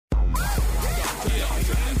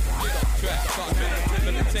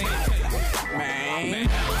entertaining. Man,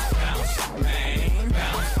 bounce, man,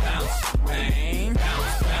 bounce, man, bounce.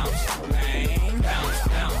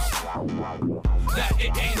 Now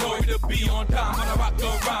it ain't hard to be on time when I rock the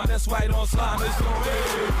rhyme. That's right on slime. Let's go.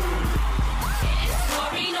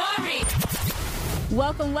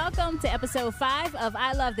 Welcome to episode 5 of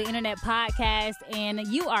I Love the Internet podcast, and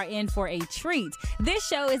you are in for a treat. This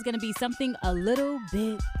show is going to be something a little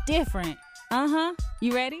bit different.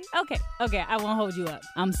 You ready? Okay, I won't hold you up.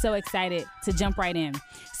 I'm so excited to jump right in.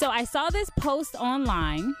 So I saw this post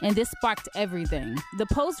online, and this sparked everything. The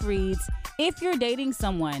post reads, if you're dating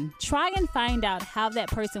someone, try and find out how that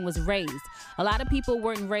person was raised. A lot of people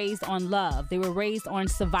weren't raised on love. They were raised on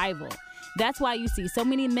survival. That's why you see so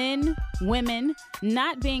many men, women,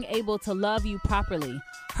 not being able to love you properly.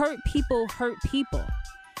 Hurt people.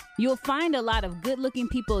 You'll find a lot of good-looking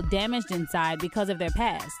people damaged inside because of their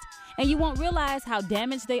past. And you won't realize how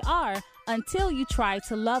damaged they are until you try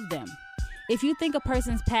to love them. If you think a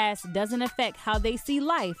person's past doesn't affect how they see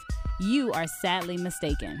life, you are sadly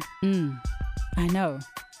mistaken. I know.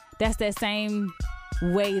 That's that same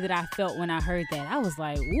way that I felt when I heard that. I was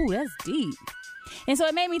like, ooh, that's deep. And so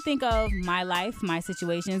it made me think of my life, my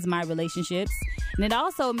situations, my relationships. And it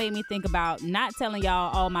also made me think about not telling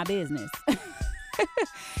y'all all my business.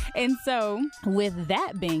 And so with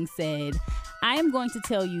that being said, I am going to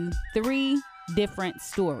tell you 3 different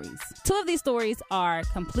stories. 2 of these stories are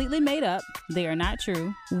completely made up. They are not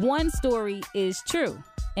true. 1 story is true.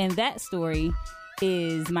 And that story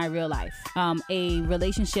is my real life. A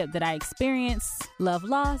relationship that I experienced, love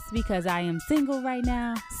lost because I am single right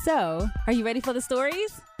now. So, are you ready for the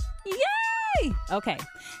stories? Yay! Okay,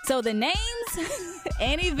 so the names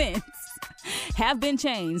and events have been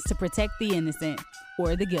changed to protect the innocent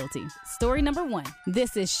or the guilty. Story number 1.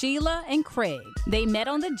 This is Sheila and Craig. They met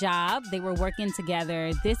on the job. They were working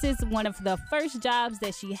together. This is one of the first jobs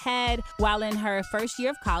that she had while in her first year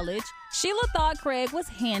of college. Sheila thought Craig was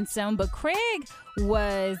handsome, but Craig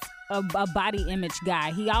was a body image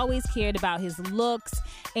guy. He always cared about his looks,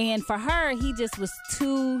 and for her, he just was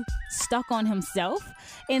too stuck on himself.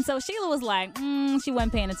 And so Sheila was like, she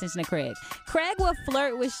wasn't paying attention to Craig. Craig would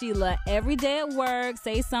flirt with Sheila every day at work,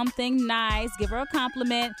 say something nice, give her a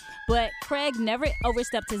compliment, but Craig never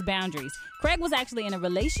overstepped his boundaries. Craig was actually in a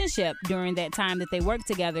relationship during that time that they worked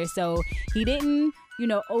together, so he didn't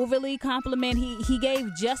overly compliment. He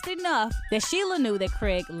gave just enough that Sheila knew that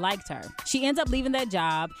Craig liked her. She ends up leaving that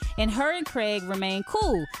job, and her and Craig remained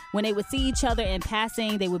cool. When they would see each other in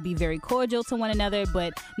passing, they would be very cordial to one another,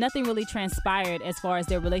 but nothing really transpired as far as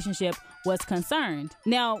their relationship was concerned.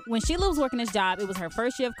 Now, when Sheila was working this job, it was her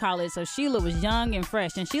first year of college, so Sheila was young and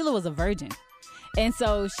fresh, and Sheila was a virgin. And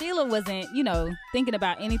so Sheila wasn't, thinking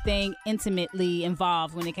about anything intimately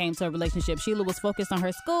involved when it came to a relationship. Sheila was focused on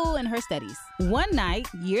her school and her studies. One night,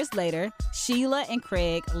 years later, Sheila and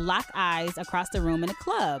Craig lock eyes across the room in a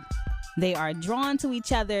club. They are drawn to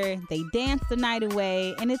each other. They dance the night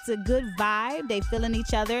away, and it's a good vibe. They feeling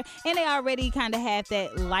each other, and they already kind of have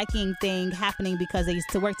that liking thing happening because they used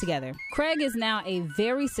to work together. Craig is now a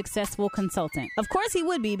very successful consultant. Of course he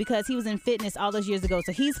would be, because he was in fitness all those years ago,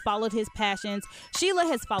 so he's followed his passions. Sheila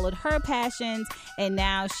has followed her passions, and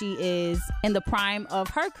now she is in the prime of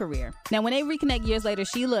her career. Now, when they reconnect years later,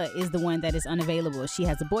 Sheila is the one that is unavailable. She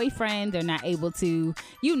has a boyfriend. They're not able to,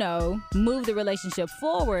 move the relationship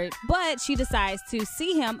forward, but she decides to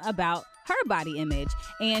see him about her body image,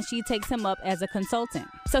 and she takes him up as a consultant.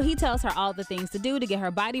 So he tells her all the things to do to get her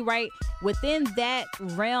body right. Within that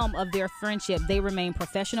realm of their friendship, they remain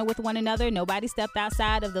professional with one another. Nobody stepped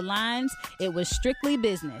outside of the lines. It was strictly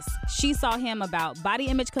business. She saw him about body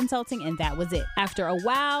image consulting, and that was it. After a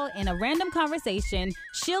while, in a random conversation,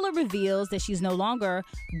 Sheila reveals that she's no longer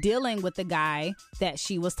dealing with the guy that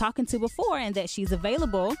she was talking to before, and that she's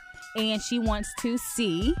available, and she wants to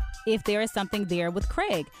see if there is something there with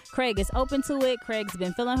Craig. Craig is open to it. Craig's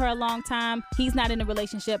been feeling her a long time. He's not in a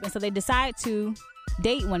relationship, and so they decide to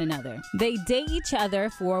date one another. They date each other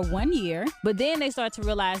for 1 year, but then they start to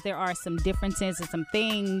realize there are some differences and some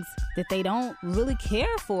things that they don't really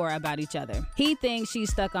care for about each other. He thinks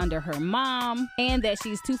she's stuck under her mom, and that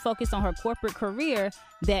she's too focused on her corporate career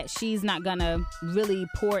that she's not gonna really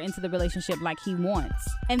pour into the relationship like he wants.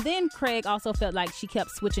 And then Craig also felt like she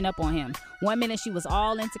kept switching up on him. One minute she was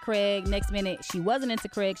all into Craig, next minute she wasn't into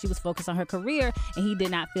Craig, she was focused on her career, and he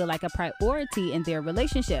did not feel like a priority in their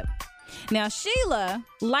relationship. Now, Sheila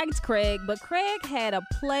liked Craig, but Craig had a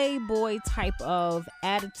playboy type of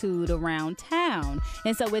attitude around town.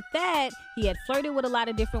 And so with that, he had flirted with a lot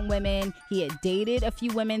of different women. He had dated a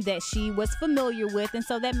few women that she was familiar with. And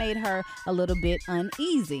so that made her a little bit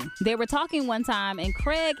uneasy. They were talking one time, and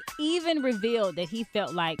Craig even revealed that he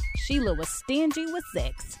felt like Sheila was stingy with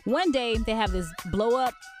sex. One day, they have this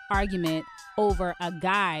blow-up argument over a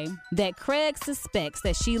guy that Craig suspects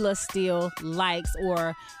that Sheila still likes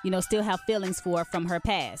or, still have feelings for from her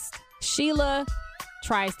past. Sheila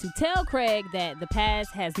tries to tell Craig that the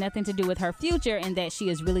past has nothing to do with her future and that she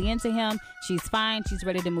is really into him. She's fine. She's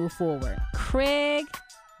ready to move forward. Craig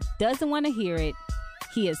doesn't want to hear it.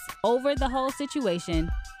 He is over the whole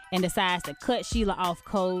situation and decides to cut Sheila off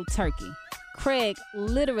cold turkey. Craig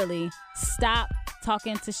literally stopped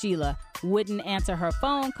talking to Sheila, wouldn't answer her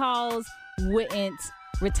phone calls, wouldn't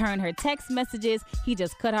return her text messages. He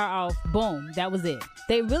just cut her off. Boom. That was it.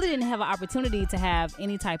 They really didn't have an opportunity to have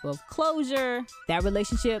any type of closure. That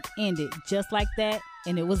relationship ended just like that,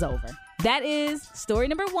 and it was over. That is story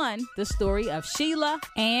number 1, the story of Sheila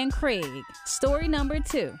and Craig. Story number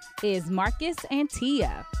 2 is Marcus and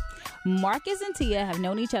Tia. Marcus and Tia have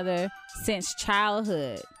known each other since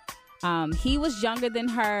childhood. He was younger than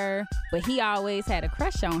her, but he always had a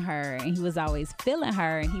crush on her, and he was always feeling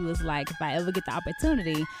her, and he was like, if I ever get the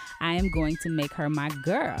opportunity, I am going to make her my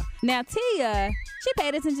girl. Now, Tia, she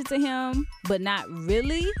paid attention to him, but not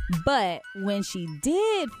really. But when she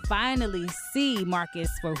did finally see Marcus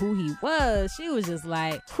for who he was, she was just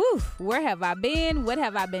like, whew, where have I been? What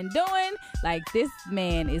have I been doing? Like, this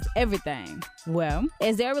man is everything. Well,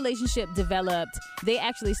 as their relationship developed, they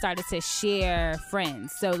actually started to share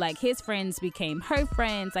friends. So, like, his friends became her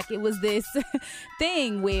friends. Like, it was this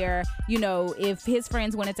thing where, if his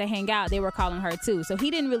friends wanted to hang out, they were calling her too. So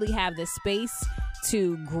he didn't really have the space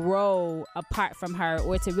to grow apart from her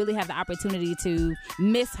or to really have the opportunity to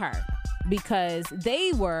miss her because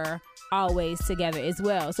they were always together as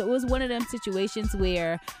well. So it was one of them situations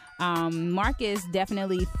where Marcus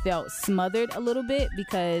definitely felt smothered a little bit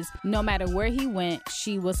because no matter where he went,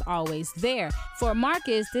 she was always there. For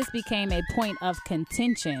Marcus, this became a point of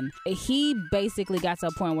contention. He basically got to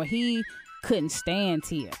a point where he couldn't stand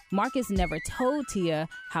Tia. Marcus never told Tia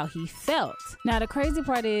how he felt. Now, the crazy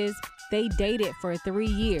part is they dated for 3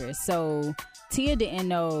 years. So Tia didn't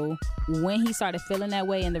know when he started feeling that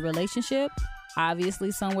way in the relationship.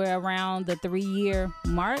 Obviously, somewhere around the 3-year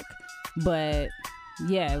mark. But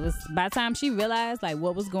yeah, it was by the time she realized like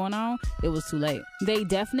what was going on, it was too late. They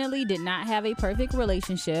definitely did not have a perfect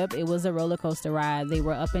relationship. It was a roller coaster ride. They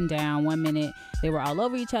were up and down. One minute they were all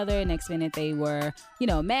over each other. Next minute they were,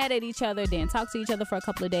 mad at each other, didn't talk to each other for a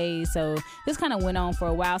couple of days. So this kind of went on for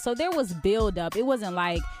a while. So there was build up. It wasn't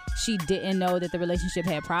like she didn't know that the relationship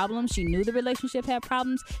had problems. She knew the relationship had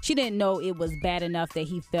problems. She didn't know it was bad enough that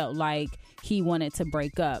he felt like he wanted to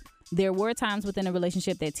break up. There were times within a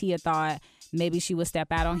relationship that Tia thought maybe she would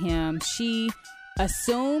step out on him. She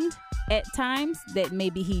assumed at times that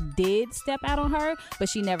maybe he did step out on her, but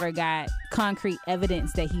she never got concrete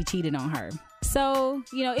evidence that he cheated on her. So,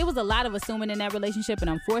 it was a lot of assuming in that relationship, and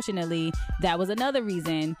unfortunately, that was another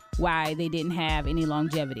reason why they didn't have any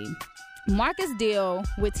longevity. Marcus' deal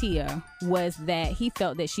with Tia was that he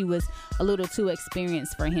felt that she was a little too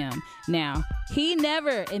experienced for him. Now, he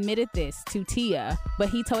never admitted this to Tia, but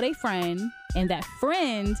he told a friend, and that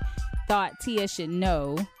friend thought Tia should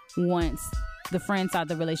know once the friend thought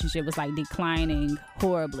the relationship was like declining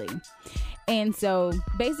horribly. And so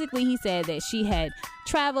basically he said that she had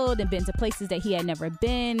traveled and been to places that he had never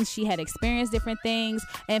been. She had experienced different things.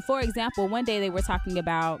 And for example, one day they were talking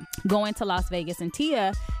about going to Las Vegas, and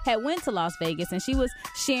Tia had went to Las Vegas, and she was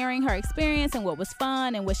sharing her experience and what was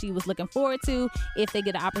fun and what she was looking forward to if they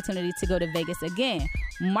get an opportunity to go to Vegas again.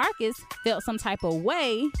 Marcus felt some type of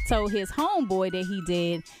way, told his homeboy that he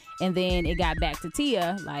did, and then it got back to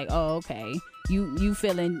Tia like, oh, okay, you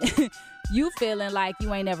feeling you feeling like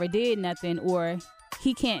you ain't never did nothing, or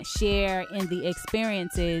he can't share in the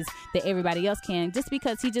experiences that everybody else can just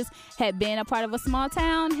because he just had been a part of a small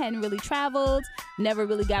town, hadn't really traveled, never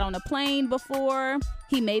really got on a plane before.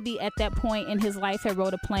 He maybe at that point in his life had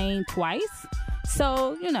rode a plane twice.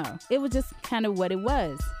 So, it was just kind of what it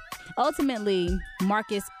was. Ultimately,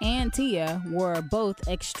 Marcus and Tia were both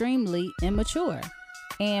extremely immature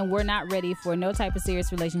and were not ready for no type of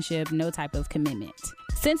serious relationship, no type of commitment.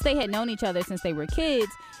 since they had known each other since they were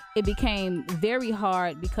kids, it became very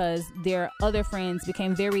hard because their other friends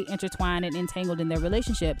became very intertwined and entangled in their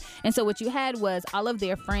relationship. And so what you had was all of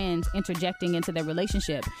their friends interjecting into their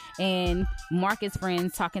relationship, and Marcus'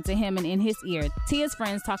 friends talking to him and in his ear, Tia's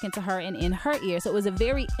friends talking to her and in her ear. So it was a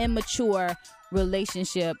very immature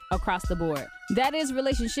relationship across the board. That is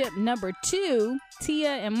relationship number 2, Tia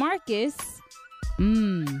and Marcus.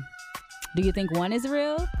 Do you think 1 is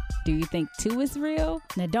real? Do you think 2 is real?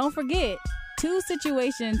 Now don't forget, 2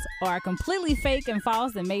 situations are completely fake and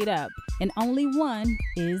false and made up, and only 1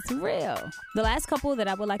 is real. The last couple that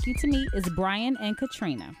I would like you to meet is Brian and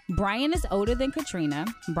Katrina. Brian is older than Katrina.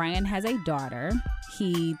 Brian has a daughter.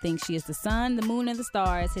 He thinks she is the sun, the moon, and the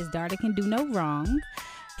stars. His daughter can do no wrong.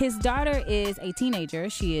 His daughter is a teenager.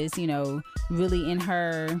 She is, really in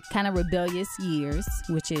her kind of rebellious years,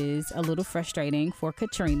 which is a little frustrating for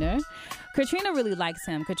Katrina. Katrina really likes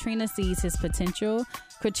him. Katrina sees his potential.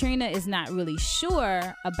 Katrina is not really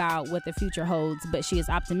sure about what the future holds, but she is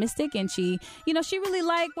optimistic, and she really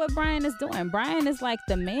likes what Brian is doing. Brian is like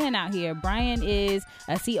the man out here. Brian is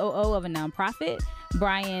a COO of a nonprofit.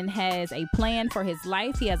 Brian has a plan for his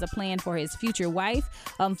life. He has a plan for his future wife.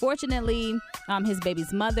 Unfortunately, his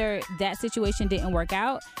baby's mother, that situation didn't work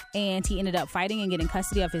out, and he ended up fighting and getting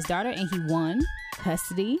custody of his daughter, and he won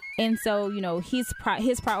custody. And so, his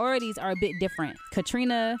priorities are a bit different.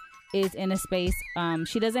 Katrina is in a space,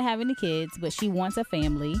 she doesn't have any kids, but she wants a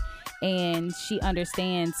family, and she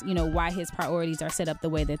understands, why his priorities are set up the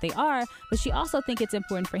way that they are, but she also thinks it's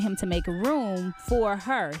important for him to make room for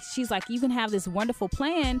her. She's like, you can have this wonderful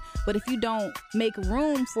plan, but if you don't make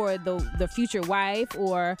room for the future wife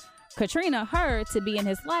or Katrina, her, to be in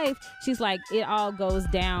his life, she's like, it all goes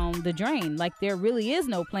down the drain. Like, there really is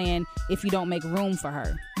no plan if you don't make room for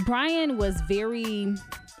her. Brian was very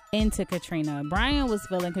into Katrina. Brian was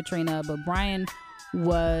feeling Katrina, but Brian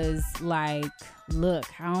was like, look,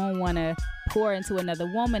 I don't want to pour into another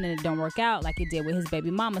woman and it don't work out like it did with his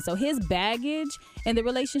baby mama. So his baggage in the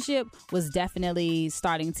relationship was definitely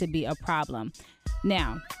starting to be a problem.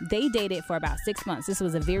 Now, they dated for about 6 months. This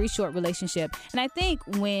was a very short relationship. And I think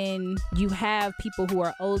when you have people who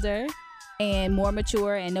are older and more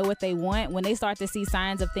mature and know what they want, when they start to see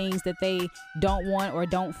signs of things that they don't want or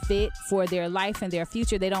don't fit for their life and their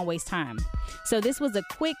future, they don't waste time. So this was a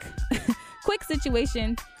quick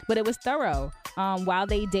situation, but it was thorough. While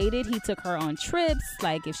they dated, he took her on trips,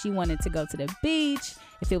 like if she wanted to go to the beach,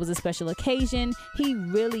 if it was a special occasion. He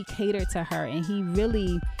really catered to her and he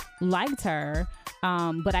really liked her.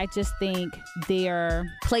 But I just think their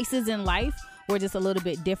places in life were just a little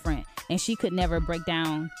bit different, and she could never break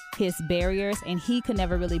down his barriers and he could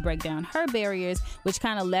never really break down her barriers, which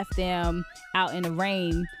kind of left them out in the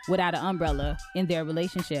rain without an umbrella in their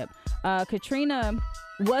relationship. Katrina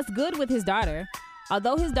was good with his daughter.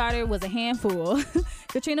 Although his daughter was a handful,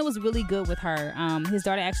 Katrina was really good with her. His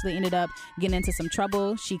daughter actually ended up getting into some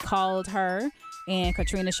trouble. She called her and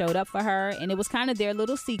Katrina showed up for her, and it was kind of their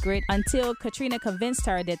little secret until Katrina convinced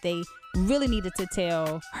her that they really needed to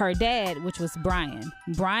tell her dad, which was Brian.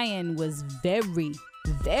 Brian was very,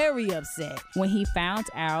 very upset when he found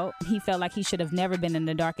out. He felt like he should have never been in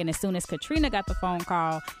the dark, and as soon as Katrina got the phone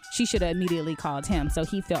call, she should have immediately called him. So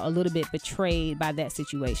he felt a little bit betrayed by that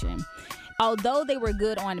situation. Although they were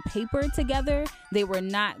good on paper together, they were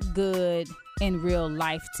not good in real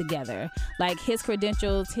life together. Like, his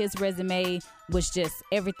credentials, his resume was just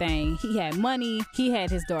everything. He had money. He had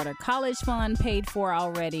his daughter college fund paid for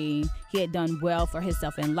already. He had done well for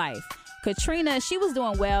himself in life. Katrina, she was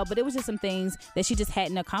doing well, but it was just some things that she just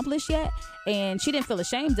hadn't accomplished yet. And she didn't feel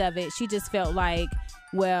ashamed of it. She just felt like,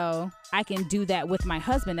 well, I can do that with my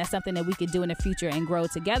husband. That's something that we could do in the future and grow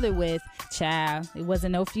together with. Child, it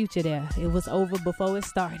wasn't no future there. It was over before it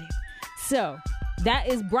started. So that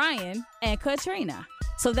is Brian and Katrina.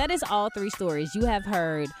 So that is all 3 stories. You have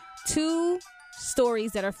heard 2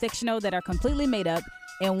 stories that are fictional, that are completely made up,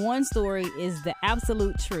 and 1 story is the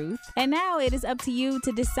absolute truth. And now it is up to you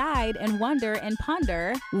to decide and wonder and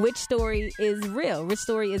ponder which story is real. Which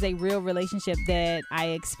story is a real relationship that I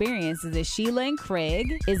experienced? Is it Sheila and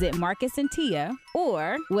Craig? Is it Marcus and Tia?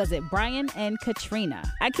 Or was it Brian and Katrina?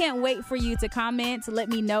 I can't wait for you to comment. Let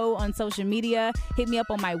me know on social media. Hit me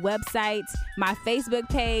up on my website, my Facebook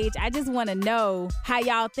page. I just want to know how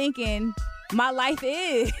y'all thinking my life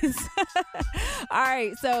is. All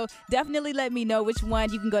right, so definitely let me know which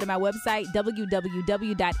one. You can go to my website,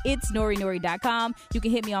 www.itsnorinori.com. You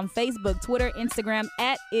can hit me on Facebook, Twitter, Instagram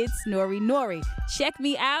 @itsnorinori. Check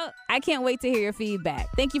me out. I can't wait to hear your feedback.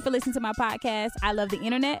 Thank you for listening to my podcast, I Love the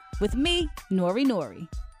Internet, with me, Nori Nori.